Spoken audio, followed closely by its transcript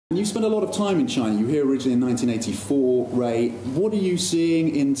You spent a lot of time in China. You were here originally in 1984, Ray. What are you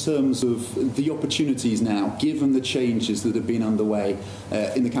seeing in terms of the opportunities now, given the changes that have been underway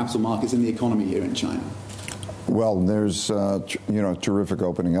in the capital markets and the economy here in China? Well, there's terrific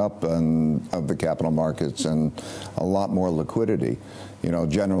opening up of the capital markets and a lot more liquidity.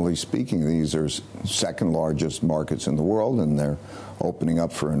 Generally speaking, these are second largest markets in the world, and they're opening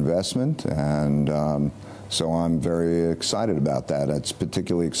up for investment. And so I'm very excited about that. It's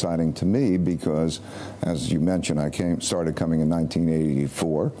particularly exciting to me because, as you mentioned, I started coming in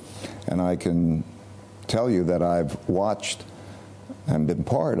 1984, and I can tell you that I've watched and been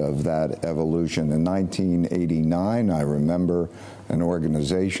part of that evolution. In 1989, I remember an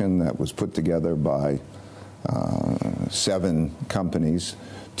organization that was put together by 7 companies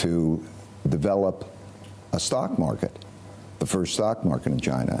to develop a stock market, the first stock market in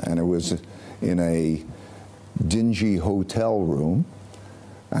China. And it was in a dingy hotel room,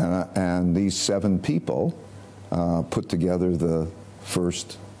 and these 7 people put together the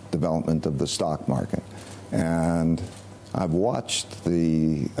first development of the stock market. And I've watched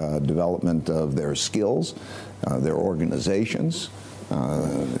the development of their skills, their organizations,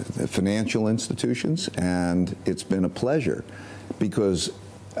 the financial institutions, and it's been a pleasure because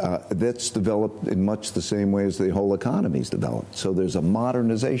that's developed in much the same way as the whole economy's developed. So there's a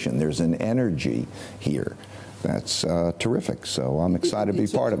modernization, there's an energy here. That's terrific. So I'm excited to be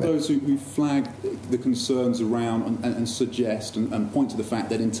part of it. Those who flag the concerns around and suggest and point to the fact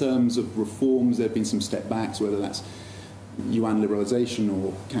that in terms of reforms, there have been some step backs, whether that's yuan liberalization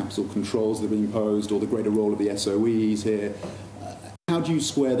or capital controls that have been imposed or the greater role of the SOEs here. How do you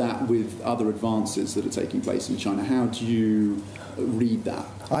square that with other advances that are taking place in China? How do you read that?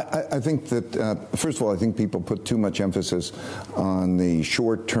 I think that, first of all, I think people put too much emphasis on the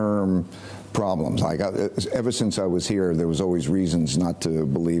short-term problems. Ever since I was here, there was always reasons not to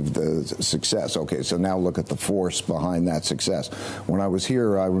believe the success. Okay, so now look at the force behind that success. When I was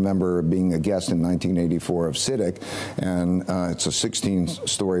here, I remember being a guest in 1984 of CITIC, and it's a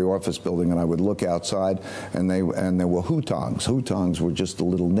 16-story office building, and I would look outside, and there were hutongs. Hutongs were just the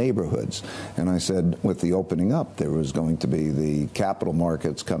little neighborhoods. And I said, with the opening up, there was going to be the capital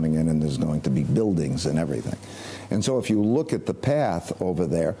markets coming in, and there's going to be buildings and everything. And so if you look at the path over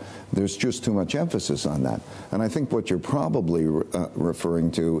there, there's just too much emphasis on that. And I think what you're probably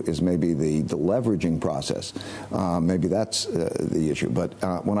referring to is maybe the leveraging process. Maybe that's the issue. But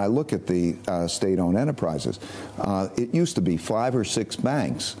when I look at the state-owned enterprises, it used to be 5 or 6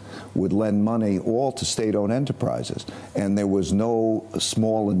 banks would lend money all to state-owned enterprises. And there was no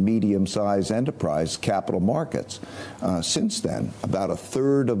small and medium-sized enterprise capital markets. Since then, about a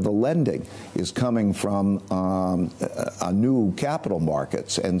third of the lending is coming from a new capital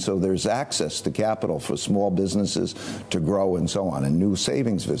markets, and so there's access to capital for small businesses to grow and so on, and new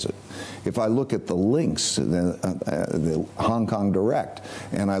savings visit. If I look at the links, the Hong Kong Direct,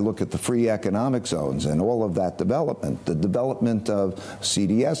 and I look at the free economic zones and all of that development, the development of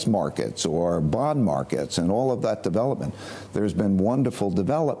CDS markets or bond markets and all of that development, there's been wonderful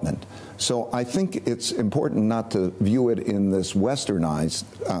development. So I think it's important not to view it in this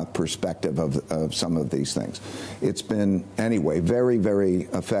westernized perspective of some of these things. It's been, anyway, very, very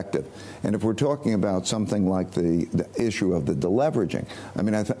effective. And if we're talking about something like the issue of the deleveraging, I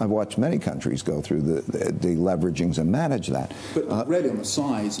mean, I've watched many countries go through the deleveragings and manage that. But really on the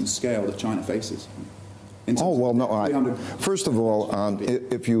size and scale that China faces. Oh well, no. First of all,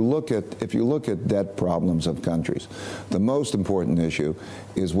 if you look at debt problems of countries, the most important issue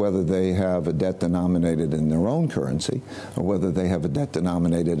is whether they have a debt denominated in their own currency or whether they have a debt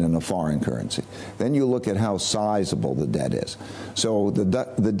denominated in a foreign currency. Then you look at how sizable the debt is. So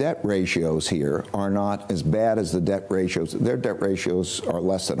the debt ratios here are not as bad as the debt ratios. Their debt ratios are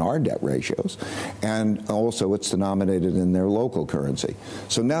less than our debt ratios, and also it's denominated in their local currency.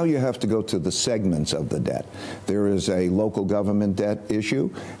 So now you have to go to the segments of the debt. There is a local government debt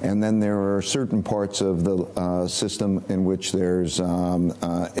issue, and then there are certain parts of the system in which there's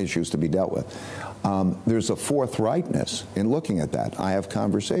issues to be dealt with. There's a forthrightness in looking at that. I have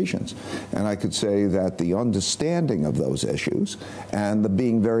conversations, and I could say that the understanding of those issues and the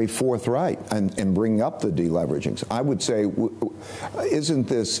being very forthright and bringing up the deleveragings, I would say, isn't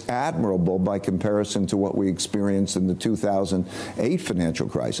this admirable by comparison to what we experienced in the 2008 financial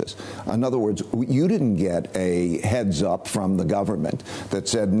crisis? In other words, you didn't get a heads up from the government that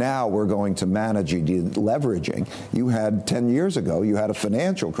said, now we're going to manage deleveraging. You had 10 years ago, you had a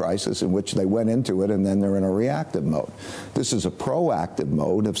financial crisis in which they went into to it, and then they're in a reactive mode. This is a proactive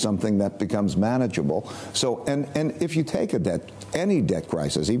mode of something that becomes manageable. So, and if you take any debt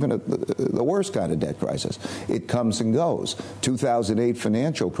crisis, even the worst kind of debt crisis, it comes and goes. 2008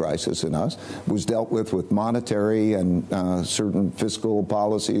 financial crisis in us was dealt with monetary and certain fiscal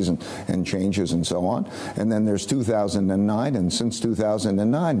policies and changes and so on. And then there's 2009, and since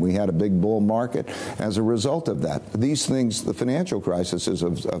 2009, we had a big bull market as a result of that. These things, the financial crises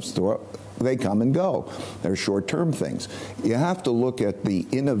they come and go. They're short-term things. You have to look at the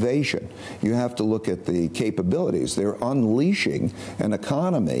innovation. You have to look at the capabilities. They're unleashing an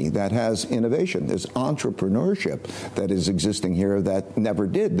economy that has innovation. There's entrepreneurship that is existing here that never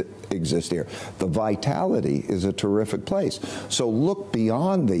did exist here. The vitality is a terrific place. So look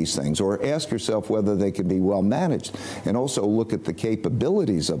beyond these things, or ask yourself whether they can be well managed, and also look at the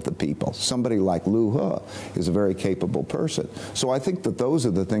capabilities of the people. Somebody like Liu He is a very capable person. So I think that those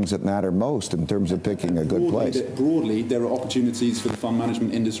are the things that matter most in terms of picking a good place. Broadly, there are opportunities for the fund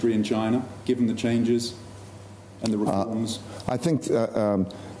management industry in China, given the changes and the reforms. I think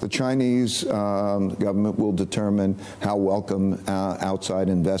the Chinese government will determine how welcome outside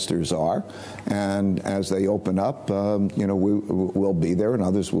investors are, and as they open up, we'll be there, and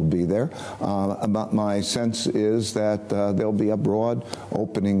others will be there. My sense is that there'll be a broad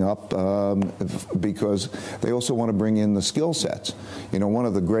opening up because they also want to bring in the skill sets. One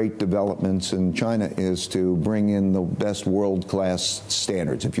of the great developments in China is to bring in the best world-class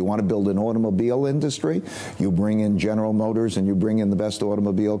standards. If you want to build an automobile industry, you bring in General Motors and you bring in the best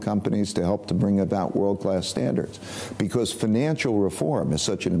automobile companies to help to bring about world-class standards. Because financial reform is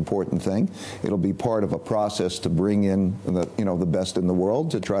such an important thing. It'll be part of a process to bring in the best in the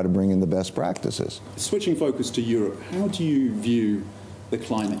world, to try to bring in the best practices. Switching focus to Europe, how do you view the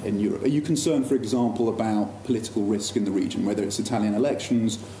climate in Europe? Are you concerned, for example, about political risk in the region, whether it's Italian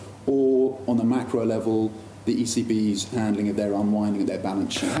elections or, on the macro level, the ECB's handling of their unwinding of their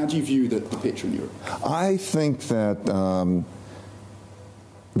balance sheet? How do you view the picture in Europe? I think that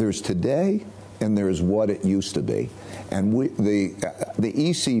there's today and there's what it used to be. And the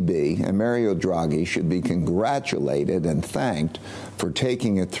ECB and Mario Draghi should be congratulated and thanked for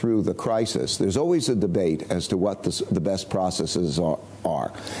taking it through the crisis. There's always a debate as to what the best processes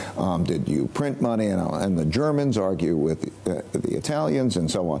are. Did you print money? And the Germans argue with the Italians and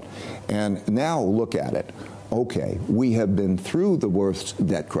so on. And now look at it. Okay, we have been through the worst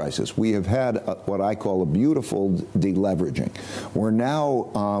debt crisis. We have had what I call a beautiful deleveraging. We're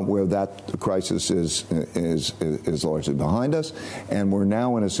now where that crisis is largely behind us, and we're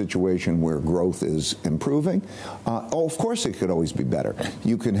now in a situation where growth is improving. Of course, it could always be better.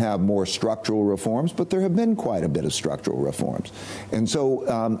 You can have more structural reforms, but there have been quite a bit of structural reforms. And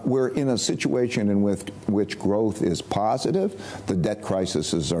so we're in a situation in which growth is positive. The debt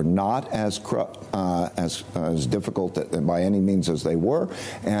crises are not as difficult by any means as they were,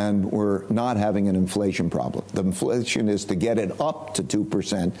 and we're not having an inflation problem. The inflation is to get it up to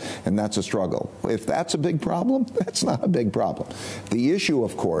 2%, and that's a struggle. If that's a big problem, that's not a big problem. The issue,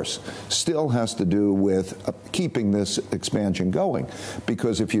 of course, still has to do with keeping this expansion going,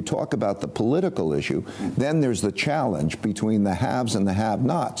 because if you talk about the political issue, then there's the challenge between the haves and the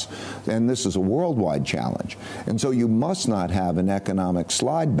have-nots, and this is a worldwide challenge. And so you must not have an economic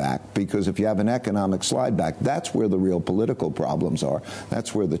slide back, because if you have an economic slide back, that's where the real political problems are.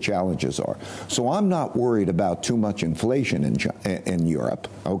 That's where the challenges are. So I'm not worried about too much inflation in Europe,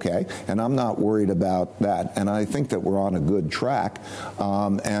 okay? And I'm not worried about that. And I think that we're on a good track.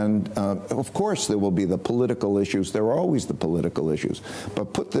 Of course, there will be the political issues. There are always the political issues.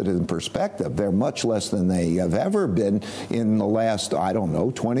 But put that in perspective, they're much less than they have ever been in the last,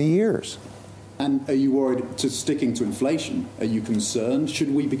 20 years. And are you worried, sticking to inflation, are you concerned?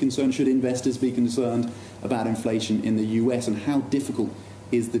 Should we be concerned? Should investors be concerned about inflation in the US? And how difficult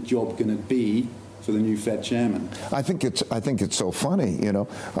is the job going to be for the new Fed chairman? I think it's so funny,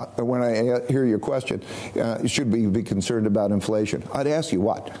 when I hear your question, should we be concerned about inflation? I'd ask you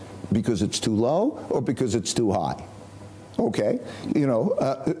what? Because it's too low or because it's too high? Okay,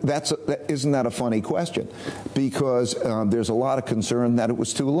 isn't that a funny question? Because there's a lot of concern that it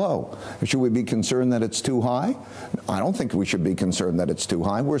was too low. Should we be concerned that it's too high? I don't think we should be concerned that it's too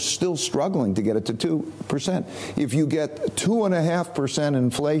high. We're still struggling to get it to 2%. If you get 2.5%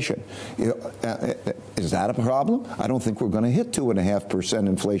 inflation, is that a problem? I don't think we're going to hit 2.5%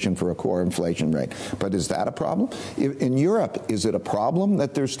 inflation for a core inflation rate. But is that a problem? In Europe, is it a problem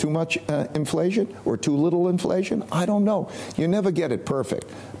that there's too much inflation or too little inflation? I don't know. You never get it perfect,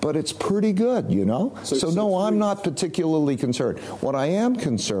 but it's pretty good, So no, I'm not particularly concerned. What I am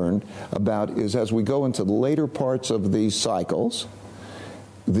concerned about is as we go into the later parts of these cycles,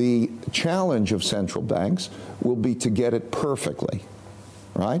 The challenge of central banks will be to get it perfectly,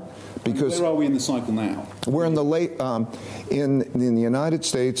 right? Because where are we in the cycle now? We're in the late, in the United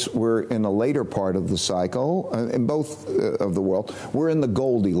States, we're in a later part of the cycle. In both of the world, we're in the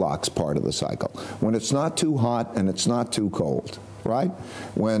Goldilocks part of the cycle, when it's not too hot and it's not too cold, right?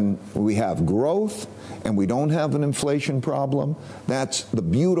 When we have growth and we don't have an inflation problem, that's the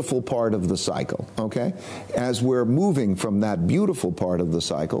beautiful part of the cycle, okay? As we're moving from that beautiful part of the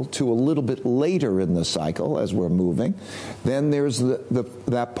cycle to a little bit later in the cycle as we're moving, then there's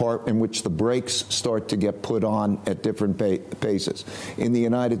that part in which the brakes start to get put on at different paces. In the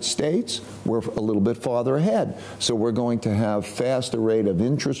United States, we're a little bit farther ahead. So we're going to have faster rate of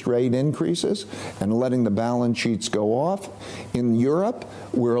interest rate increases and letting the balance sheets go off. In Europe,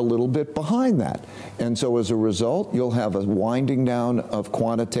 we're a little bit behind that. And so as a result, you'll have a winding down of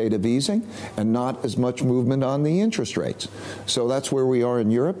quantitative easing and not as much movement on the interest rates. So that's where we are in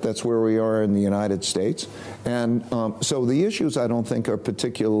Europe. That's where we are in the United States. And so the issues I don't think are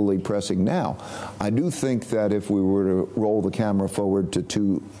particularly pressing now. I do think that if we were to roll the camera forward to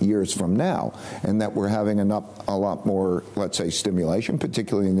 2 years from now, and that we're having a lot more, let's say, stimulation,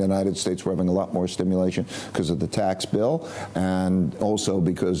 particularly in the United States, we're having a lot more stimulation because of the tax bill and also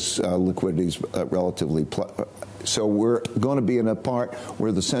because liquidity is relatively so we're going to be in a part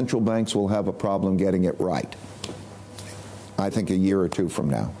where the central banks will have a problem getting it right. I think a year or two from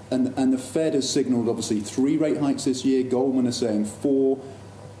now. And the Fed has signaled, obviously, 3 rate hikes this year. Goldman is saying 4.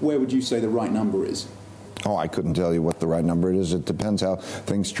 Where would you say the right number is? Oh, I couldn't tell you what the right number is. It depends how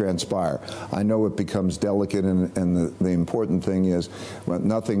things transpire. I know it becomes delicate, and the important thing is, well,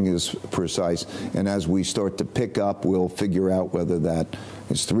 nothing is precise. And as we start to pick up, we'll figure out whether that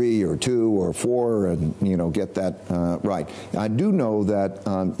is 3 or 2 or 4, and get that right. I do know that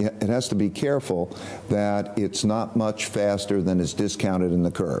it has to be careful that it's not much faster than is discounted in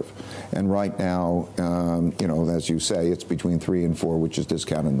the curve. And right now, as you say, it's between 3 and 4, which is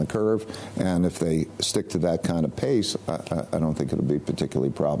discounted in the curve. And if they stick to that kind of pace, I don't think it'll be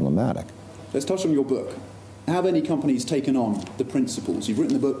particularly problematic. Let's touch on your book. Have any companies taken on the principles? You've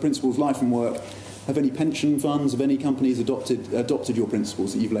written the book, Principles, Life and Work. Have any pension funds, have any companies adopted your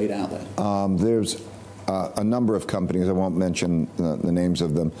principles that you've laid out there? There's a number of companies, I won't mention the names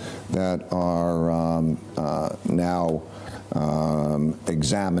of them, that are now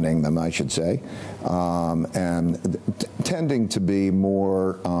examining them, I should say, and tending to be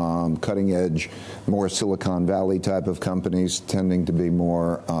more cutting edge, more Silicon Valley type of companies, tending to be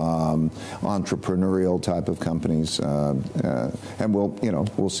more entrepreneurial type of companies, and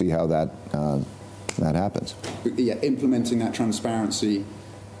we'll see how that happens. Yeah, implementing that transparency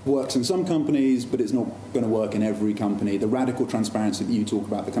works in some companies, but it's not going to work in every company. The radical transparency that you talk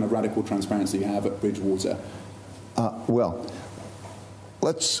about, the kind of radical transparency you have at Bridgewater. Well,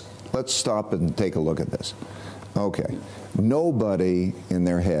 let's stop and take a look at this. Okay, nobody in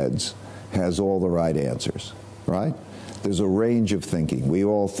their heads has all the right answers, right? There's a range of thinking. We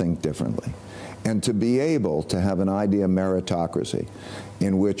all think differently. And to be able to have an idea meritocracy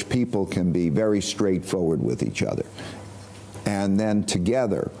in which people can be very straightforward with each other and then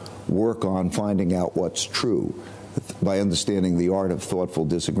together work on finding out what's true by understanding the art of thoughtful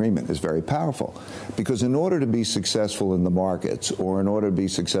disagreement is very powerful. Because in order to be successful in the markets or in order to be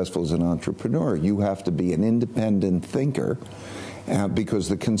successful as an entrepreneur, you have to be an independent thinker. Because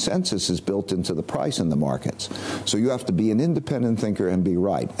the consensus is built into the price in the markets. So you have to be an independent thinker and be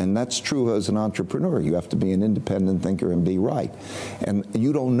right. And that's true as an entrepreneur. You have to be an independent thinker and be right. And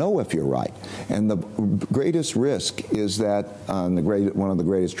you don't know if you're right. And the greatest risk is that one of the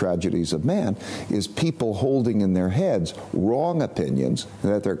greatest tragedies of man is people holding in their heads wrong opinions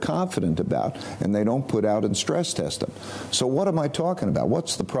that they're confident about and they don't put out and stress test them. So what am I talking about?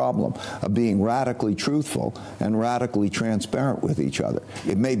 What's the problem of being radically truthful and radically transparent with each other?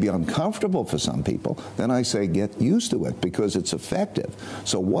 It may be uncomfortable for some people. Then I say get used to it because it's effective.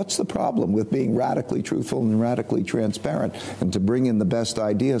 So what's the problem with being radically truthful and radically transparent and to bring in the best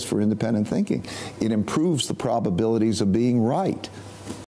ideas for independent thinking? It improves the probabilities of being right.